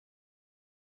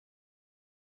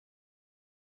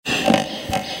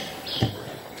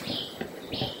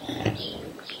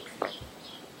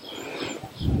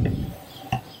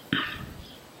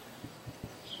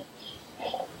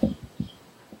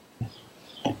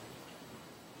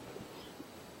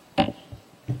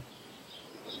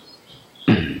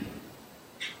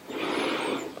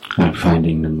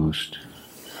finding the most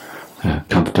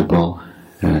comfortable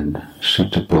and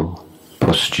suitable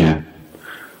posture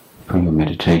for your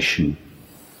meditation.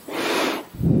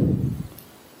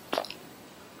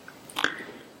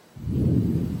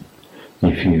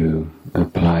 If you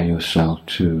apply yourself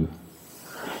to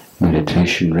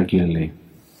meditation regularly,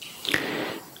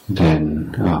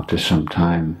 then after some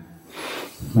time,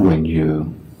 when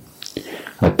you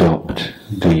adopt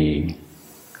the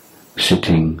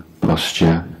sitting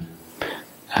posture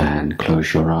and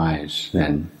close your eyes,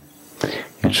 then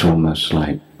it's almost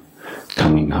like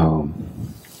coming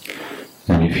home.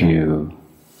 And if you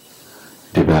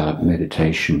develop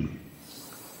meditation,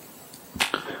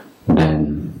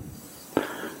 then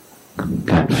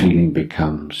that feeling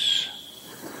becomes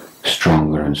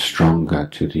stronger and stronger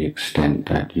to the extent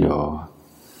that your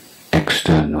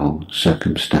external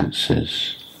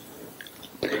circumstances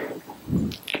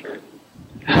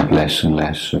have less and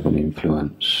less of an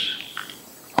influence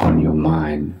on your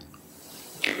mind.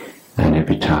 And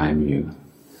every time you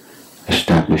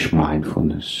establish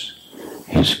mindfulness,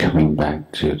 it's coming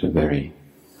back to the very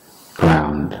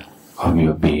ground of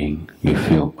your being. You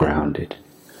feel grounded.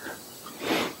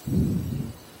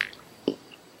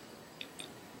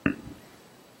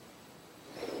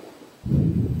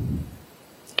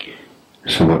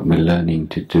 So what we're learning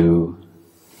to do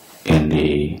in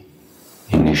the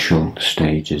initial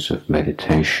stages of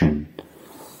meditation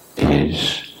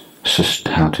is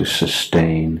how to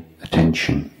sustain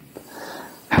attention,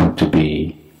 how to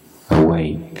be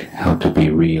awake, how to be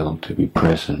real, to be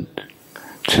present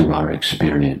to our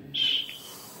experience,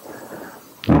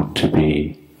 not to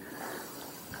be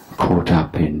caught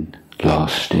up in,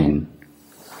 lost in,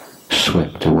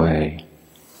 swept away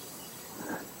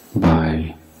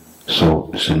by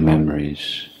thoughts and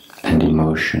memories and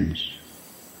emotions,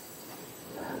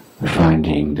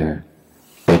 finding the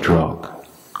bedrock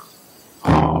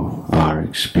of our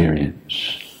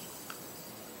experience.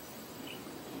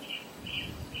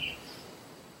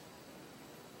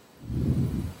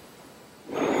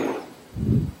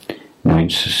 By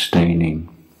sustaining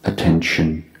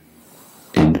attention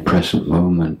in the present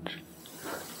moment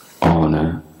on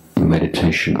a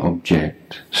meditation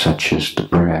object such as the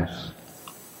breath,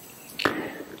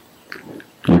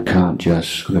 you can't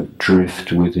just sort of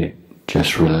drift with it,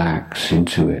 just relax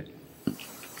into it,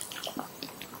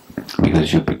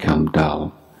 because you become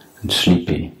dull and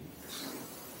sleepy.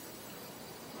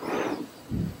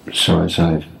 So as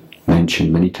I've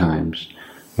mentioned many times,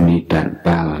 you need that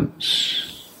balance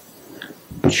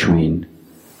between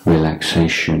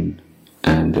relaxation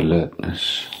and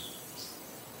alertness.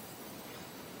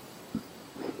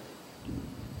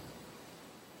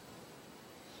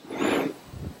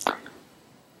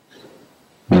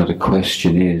 Now the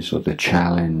question is, or the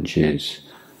challenge is,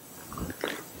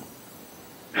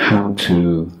 how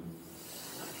to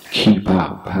keep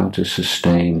up, how to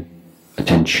sustain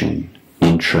attention,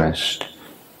 interest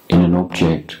in an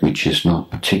object which is not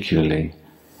particularly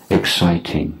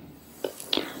exciting.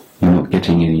 You're not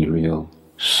getting any real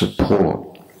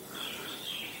support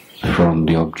from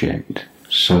the object,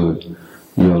 so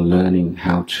you're learning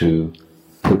how to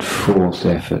put forth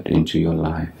effort into your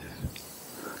life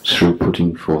through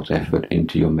putting forth effort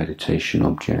into your meditation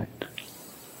object.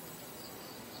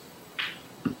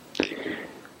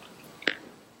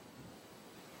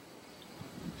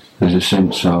 There's a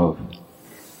sense of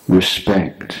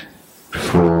respect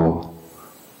for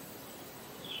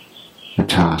the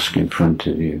task in front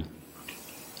of you.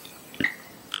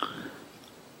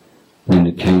 In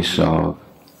the case of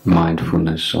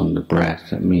mindfulness on the breath,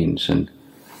 that means an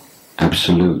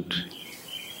absolute,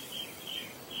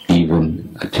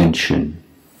 even attention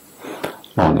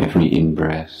on every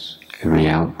in-breath, every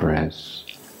out-breath,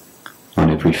 on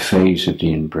every phase of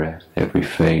the in-breath, every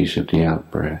phase of the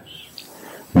out-breath,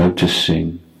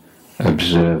 noticing,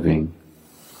 observing,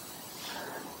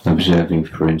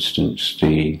 for instance,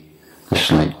 the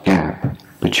slight gap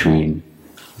between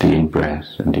the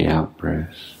in-breath and the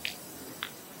out-breath.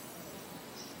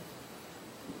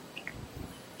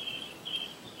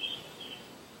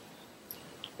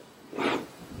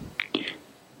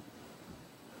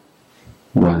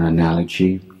 One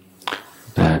analogy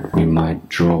that we might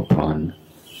draw upon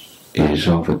is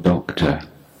of a doctor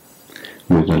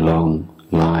with a long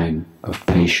line of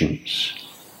patients.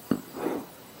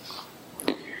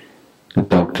 The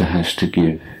doctor has to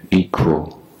give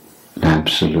equal,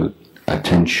 absolute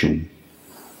attention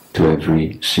to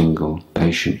every single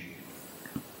patient.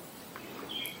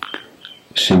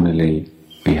 Similarly,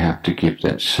 we have to give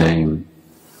that same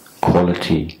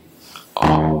quality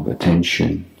of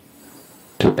attention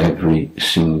to every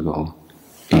single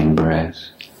in-breath,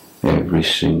 every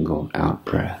single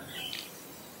out-breath.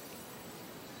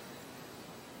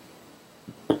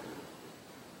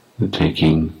 We're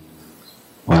taking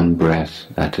one breath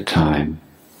at a time.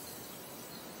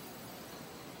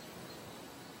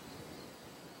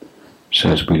 So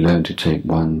as we learn to take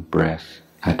one breath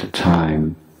at a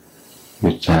time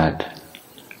with that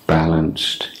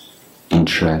balanced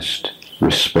interest,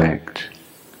 respect,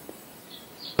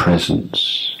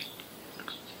 presence,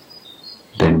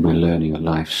 then we're learning a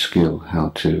life skill, how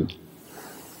to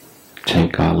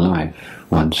take our life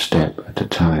one step at a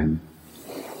time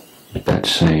with that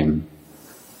same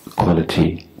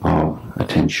quality of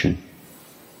attention.